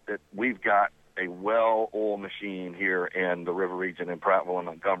that we've got a well-oiled machine here in the River Region in Prattville and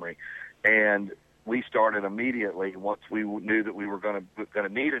Montgomery. And we started immediately once we knew that we were going to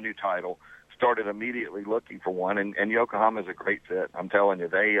need a new title. Started immediately looking for one, and Yokohama is a great fit. I'm telling you,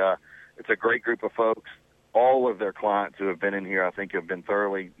 it's a great group of folks. All of their clients who have been in here, I think, have been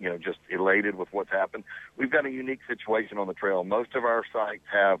thoroughly, just elated with what's happened. We've got a unique situation on the trail. Most of our sites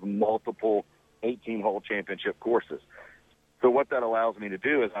have multiple 18-hole championship courses. So what that allows me to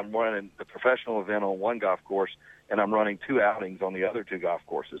do is I'm running the professional event on one golf course, and I'm running 2 outings on the other 2 golf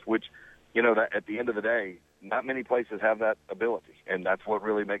courses, which, that at the end of the day, not many places have that ability, and that's what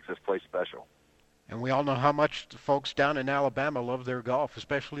really makes this place special. And we all know how much the folks down in Alabama love their golf,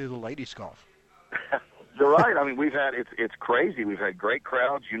 especially the ladies' golf. You're right. I mean, it's crazy. We've had great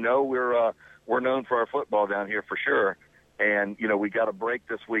crowds. We're known for our football down here for sure. And, we got a break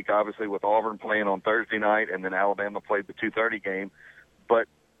this week, obviously, with Auburn playing on Thursday night, and then Alabama played the 2:30 game. But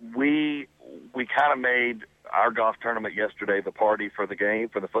we kind of made our golf tournament yesterday the party for the game,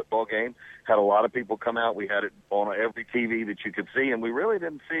 for the football game. Had a lot of people come out. We had it on every TV that you could see, and we really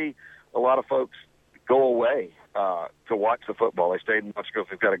didn't see a lot of folks go away to watch the football. They stayed and watched.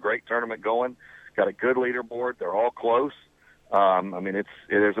 We've got a great tournament going, got a good leaderboard. They're all close.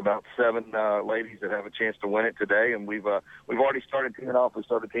 There's about 7 ladies that have a chance to win it today, and we've already started teeing off. We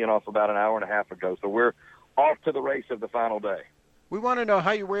started teeing off about an hour and a half ago, so we're off to the race of the final day. We want to know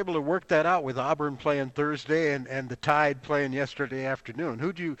how you were able to work that out with Auburn playing Thursday and the Tide playing yesterday afternoon.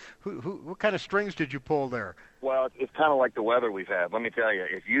 What kind of strings did you pull there? Well, it's kind of like the weather we've had. Let me tell you,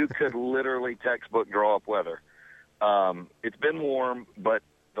 if you could literally textbook draw up weather, it's been warm, but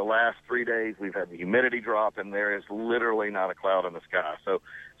the last 3 days we've had the humidity drop, and there is literally not a cloud in the sky. So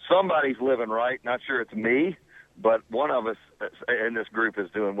somebody's living right. Not sure it's me, but one of us in this group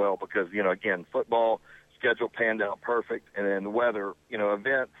is doing well because, again, football schedule panned out perfect, and then the weather,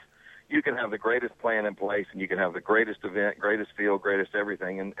 events, you can have the greatest plan in place, and you can have the greatest event, greatest field, greatest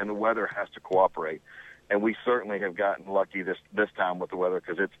everything, and the weather has to cooperate. And we certainly have gotten lucky this time with the weather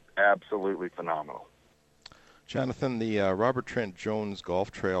because it's absolutely phenomenal. Jonathan, the Robert Trent Jones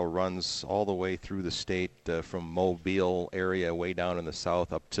Golf Trail runs all the way through the state from Mobile area way down in the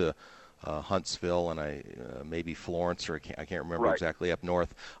south up to Huntsville and maybe Florence, or I can't remember exactly, up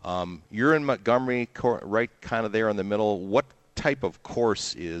north. You're in Montgomery, right kind of there in the middle. What type of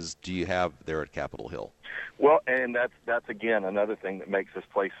course do you have there at Capitol Hill? Well, and that's again another thing that makes this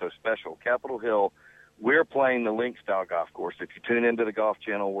place so special. Capitol Hill, we're playing the Link-style golf course. If you tune into the Golf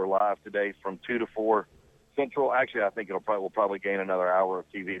Channel, we're live today from 2 to 4 Central. Actually, I think we'll probably gain another hour of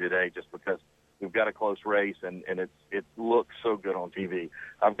TV today just because we've got a close race, and it looks so good on TV.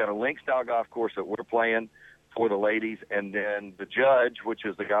 I've got a Link-style golf course that we're playing for the ladies, and then the Judge, which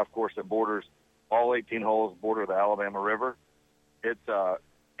is the golf course that borders all 18 holes, border the Alabama River.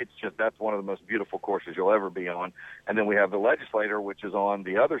 That's one of the most beautiful courses you'll ever be on. And then we have the Legislator, which is on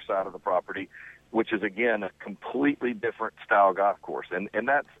the other side of the property, which is, again, a completely different style golf course. And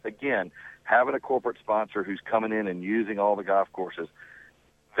that's, again, having a corporate sponsor who's coming in and using all the golf courses.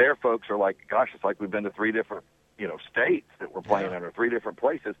 Their folks are like, gosh, it's like we've been to 3 different, states that we're playing in, or 3 different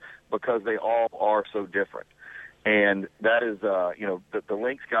places, because they all are so different. And that is, the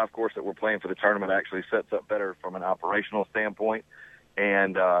Links golf course that we're playing for the tournament actually sets up better from an operational standpoint,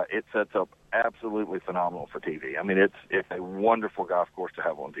 and it sets up absolutely phenomenal for TV. I mean, it's a wonderful golf course to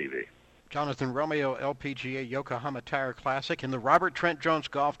have on TV. Jonathan Romeo, LPGA Yokohama Tire Classic, and the Robert Trent Jones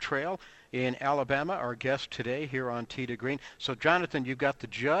Golf Trail in Alabama, our guest today here on Tee to Green. So, Jonathan, you've got the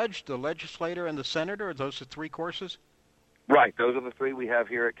Judge, the Legislator, and the Senator. Are those the 3 courses? Right. Those are the 3 we have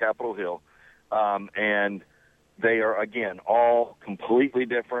here at Capitol Hill. And they are, again, all completely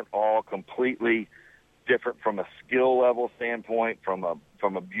different from a skill level standpoint, from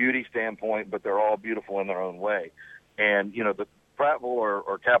a beauty standpoint, but they're all beautiful in their own way. And, the Prattville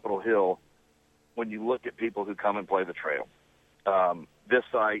or Capitol Hill, when you look at people who come and play the trail, this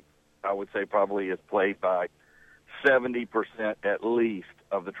site, I would say, probably is played by 70% at least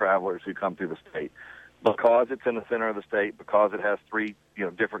of the travelers who come through the state, because it's in the center of the state, because it has 3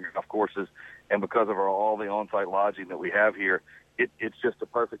 different golf courses, and because of all the on-site lodging that we have here. It's just a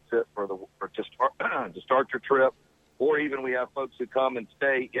perfect fit to start your trip, or even we have folks who come and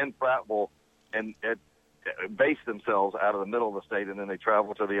stay in Prattville and base themselves out of the middle of the state, and then they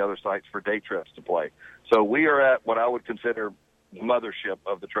travel to the other sites for day trips to play. So we are at what I would consider the mothership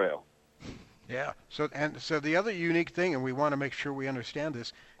of the trail. Yeah. So the other unique thing, and we want to make sure we understand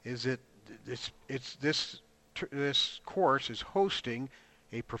this, is that this course is hosting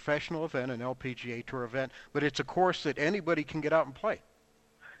a professional event, an LPGA Tour event, but it's a course that anybody can get out and play.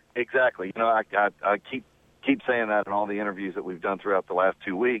 Exactly. I keep saying that in all the interviews that we've done throughout the last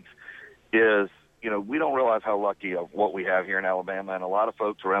 2 weeks is, we don't realize how lucky of what we have here in Alabama, and a lot of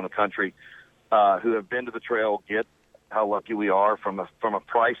folks around the country who have been to the trail get how lucky we are from a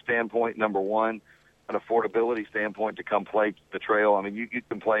price standpoint, number one, an affordability standpoint to come play the trail. I mean, you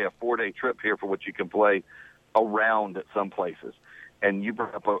can play a 4-day trip here for what you can play around at some places. And you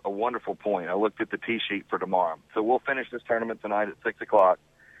brought up a wonderful point. I looked at the tee sheet for tomorrow. So we'll finish this tournament tonight at 6 o'clock.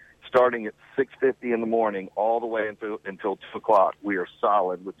 starting at 6:50 in the morning all the way until 2 o'clock, we are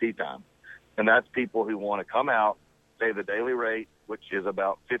solid with tee time. And that's people who want to come out, pay the daily rate, which is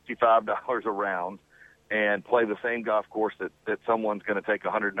about $55 a round, and play the same golf course that someone's going to take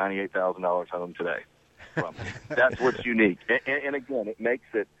 $198,000 home today from. That's what's unique. And again, it makes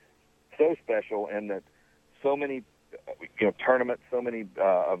it so special in that so many tournaments, so many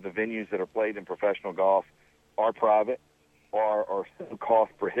of the venues that are played in professional golf are private, are so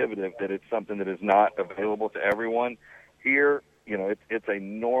cost prohibitive that it's something that is not available to everyone. Here, it's a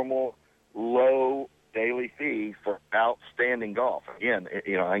normal, low daily fee for outstanding golf. Again,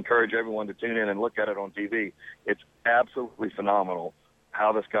 I encourage everyone to tune in and look at it on TV. It's absolutely phenomenal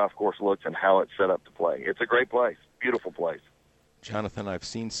how this golf course looks and how it's set up to play. It's a great place, beautiful place. Jonathan, I've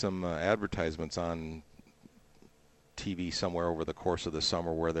seen some advertisements on TV somewhere over the course of the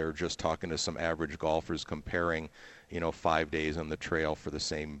summer where they're just talking to some average golfers comparing, 5 days on the trail for the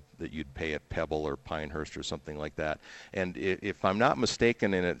same that you'd pay at Pebble or Pinehurst or something like that. And if I'm not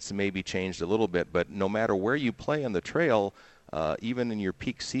mistaken, and it's maybe changed a little bit, but no matter where you play on the trail, even in your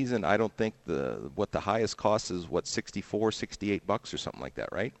peak season, I don't think what the highest cost is, $64, $68 or something like that,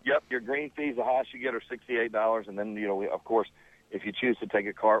 right? Yep, your green fees, the highest you get are $68, and then, we, of course, if you choose to take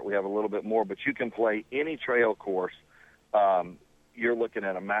a cart, we have a little bit more, but you can play any trail course. You're looking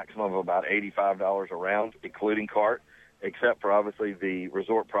at a maximum of about $85 a round, including cart, except for obviously the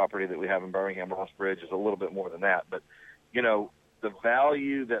resort property that we have in Birmingham Ross Bridge is a little bit more than that. But, the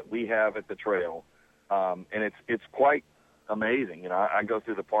value that we have at the trail, and it's quite amazing. I go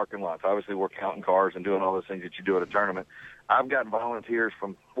through the parking lots. Obviously, we're counting cars and doing all those things that you do at a tournament. I've got volunteers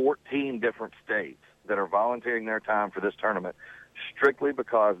from 14 different states that are volunteering their time for this tournament strictly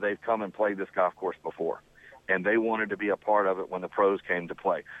because they've come and played this golf course before, and they wanted to be a part of it when the pros came to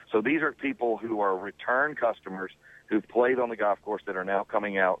play. So these are people who are return customers who've played on the golf course that are now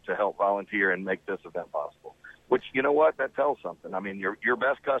coming out to help volunteer and make this event possible, which, that tells something. I mean, your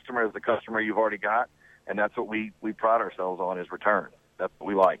best customer is the customer you've already got, and that's what we pride ourselves on is return. That's what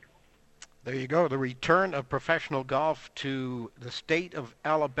we like. There you go, the return of professional golf to the state of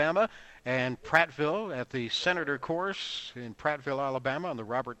Alabama and Prattville at the Senator Course in Prattville, Alabama on the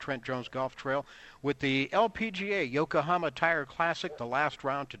Robert Trent Jones Golf Trail with the LPGA Yokohama Tire Classic, the last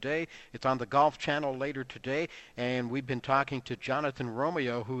round today. It's on the Golf Channel later today, and we've been talking to Jonathan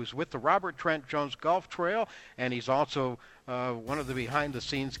Romeo, who's with the Robert Trent Jones Golf Trail, and he's also one of the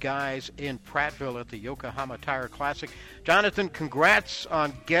behind-the-scenes guys in Prattville at the Yokohama Tire Classic. Jonathan, congrats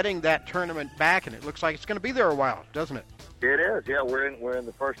on getting that tournament back, and it looks like it's going to be there a while, doesn't it? It is, yeah. We're in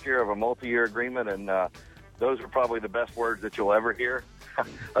the first year of a multi-year agreement, and those are probably the best words that you'll ever hear,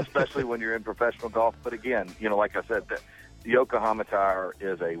 especially when you're in professional golf. But again, like I said, the Yokohama Tire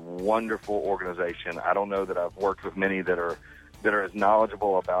is a wonderful organization. I don't know that I've worked with many that are as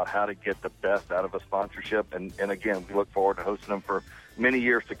knowledgeable about how to get the best out of a sponsorship. And again, we look forward to hosting them for many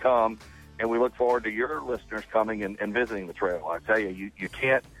years to come, and we look forward to your listeners coming and visiting the trail. I tell you, you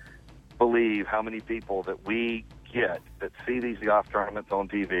can't believe how many people that we get that see these golf tournaments on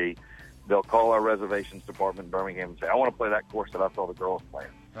TV. They'll call our reservations department in Birmingham and say, I want to play that course that I saw the girls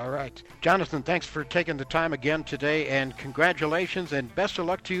playing. All right. Jonathan, thanks for taking the time again today, and congratulations and best of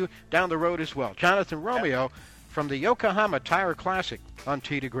luck to you down the road as well. Jonathan Romeo from the Yokohama Tire Classic on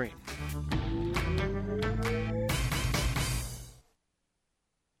Tee to Green.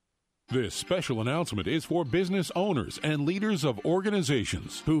 This special announcement is for business owners and leaders of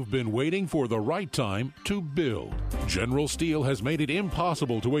organizations who've been waiting for the right time to build. General Steel has made it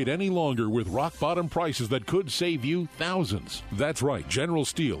impossible to wait any longer with rock-bottom prices that could save you thousands. That's right, General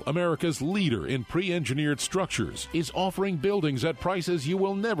Steel, America's leader in pre-engineered structures, is offering buildings at prices you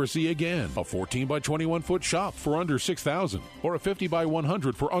will never see again. A 14 by 21 foot shop for under $6,000 or a 50 by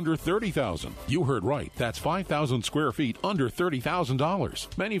 100 for under $30,000. You heard right, that's 5,000 square feet under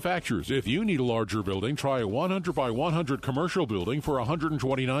 $30,000. Manufacturers, if you need a larger building, try a 100 by 100 commercial building for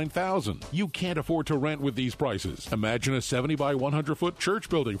 $129,000. You can't afford to rent with these prices. Imagine a 70 by 100 foot church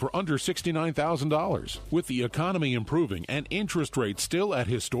building for under $69,000. With the economy improving and interest rates still at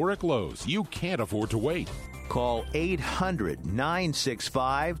historic lows, you can't afford to wait. Call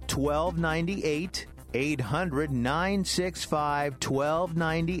 800-965-1298.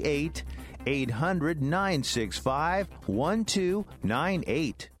 800-965-1298.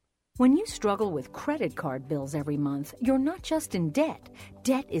 800-965-1298. When you struggle with credit card bills every month, you're not just in debt.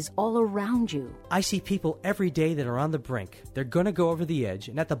 Debt is all around you. I see people every day that are on the brink. They're going to go over the edge,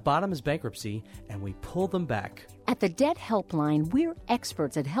 and at the bottom is bankruptcy, and we pull them back. At the Debt Helpline, we're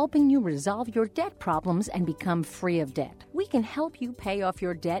experts at helping you resolve your debt problems and become free of debt. We can help you pay off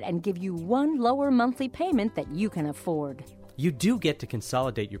your debt and give you one lower monthly payment that you can afford. You do get to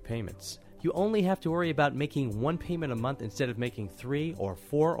consolidate your payments. You only have to worry about making one payment a month instead of making 3 or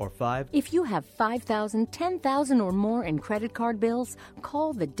 4 or 5. If you have $5,000, $10,000 or more in credit card bills,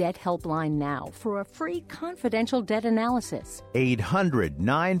 call the Debt Helpline now for a free confidential debt analysis.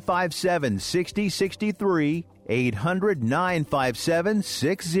 800-957-6063.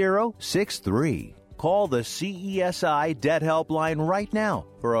 800-957-6063. Call the CESI Debt Helpline right now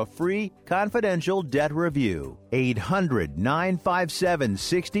for a free confidential debt review.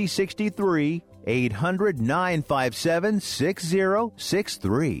 800-957-6063.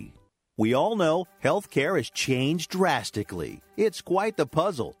 800-957-6063. We all know healthcare has changed drastically. It's quite the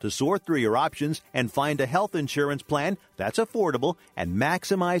puzzle to sort through your options and find a health insurance plan that's affordable and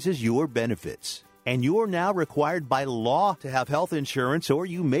maximizes your benefits. And you're now required by law to have health insurance, or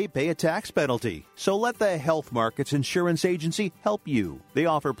you may pay a tax penalty. So let the Health Markets Insurance Agency help you. They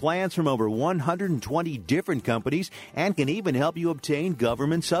offer plans from over 120 different companies and can even help you obtain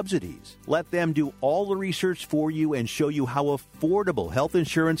government subsidies. Let them do all the research for you and show you how affordable health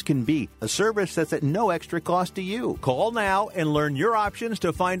insurance can be, a service that's at no extra cost to you. Call now and learn your options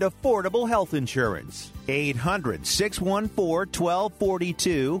to find affordable health insurance.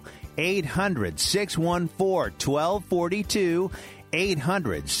 800-614-1242. 800-614-1242.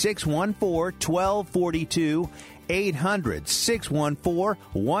 800-614-1242.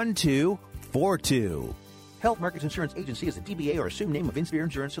 800-614-1242. Health Markets Insurance Agency is a DBA or assumed name of Inspire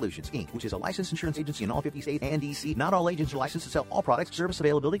Insurance Solutions, Inc., which is a licensed insurance agency in all 50 states and D.C. Not all agents are licensed to sell all products. Service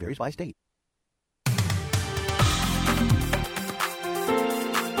availability varies by state.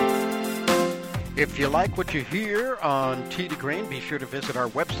 If you like what you hear on Tee to Green, be sure to visit our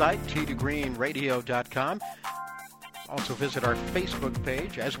website, teetogreenradio.com. Also visit our Facebook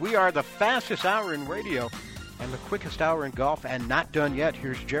page, as we are the fastest hour in radio and the quickest hour in golf, and not done yet.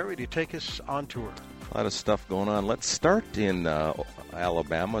 Here's Jerry to take us on tour. A lot of stuff going on. Let's start in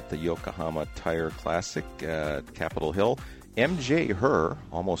Alabama at the Yokohama Tire Classic at Capitol Hill. MJ Herr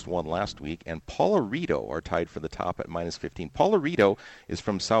almost won last week, and Paula Rito are tied for the top at minus 15. Paula Rito is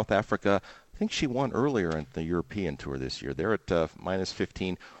from South Africa. I think she won earlier in the European Tour this year. They're at minus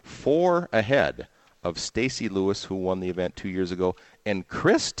 15, 4 ahead of Stacey Lewis, who won the event 2 years ago, and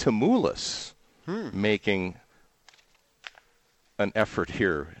Chris Tamoulis making an effort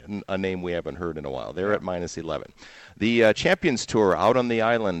here, a name we haven't heard in a while. They're at minus 11. The Champions Tour out on the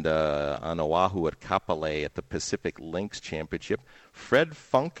island on Oahu at Kapolei at the Pacific Links Championship. Fred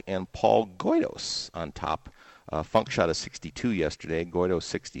Funk and Paul Goydos on top. Funk shot a 62 yesterday, Goydos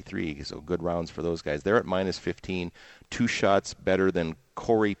 63, so good rounds for those guys. They're at minus 15, 2 shots better than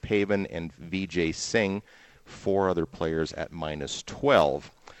Corey Pavin and Vijay Singh. 4 other players at minus 12.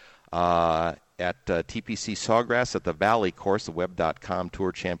 At TPC Sawgrass at the Valley Course, the Web.com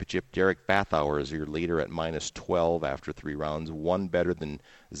Tour Championship, Derek Bathauer is your leader at minus 12 after 3 rounds, 1 better than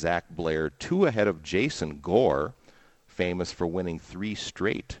Zach Blair, 2 ahead of Jason Gore, famous for winning 3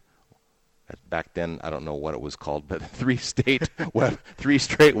 straight. Back then, I don't know what it was called, but 3 straight Web.com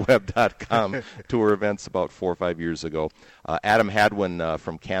tour events about 4 or 5 years ago. Adam Hadwin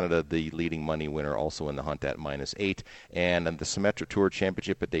from Canada, the leading money winner, also in the hunt at minus 8. And on the Symetra Tour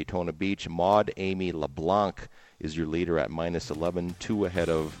Championship at Daytona Beach, Maud Amy LeBlanc is your leader at minus 11, 2 ahead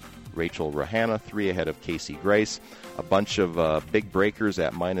of Rachel Rahana, 3 ahead of Casey Grice. A bunch of big breakers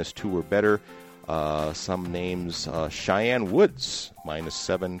at minus 2 or better. Some names, Cheyenne Woods, minus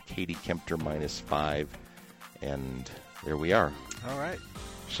 7, Katie Kempter, minus 5, and there we are. All right.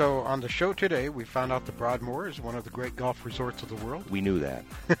 So on the show today, we found out the Broadmoor is one of the great golf resorts of the world. We knew that,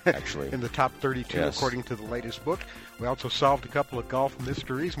 actually. In the top 32, yes, according to the latest book. We also solved a couple of golf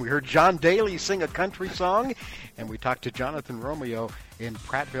mysteries. We heard John Daly sing a country song, and we talked to Jonathan Romeo in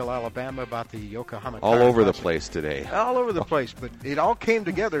Prattville, Alabama, about the Yokohama all Tire over Classic. The place today. All over the place, but it all came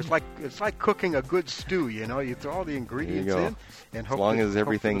together. It's like cooking a good stew. You know, you throw all the ingredients in, and as long as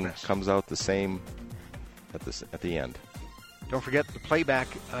everything comes out the same at the end. Don't forget the playback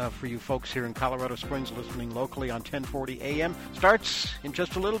for you folks here in Colorado Springs listening locally on 1040 a.m. starts in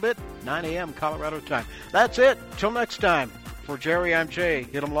just a little bit, 9 a.m. Colorado time. That's it. Till next time. For Jerry, I'm Jay.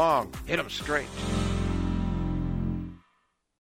 Hit 'em long. Hit 'em straight.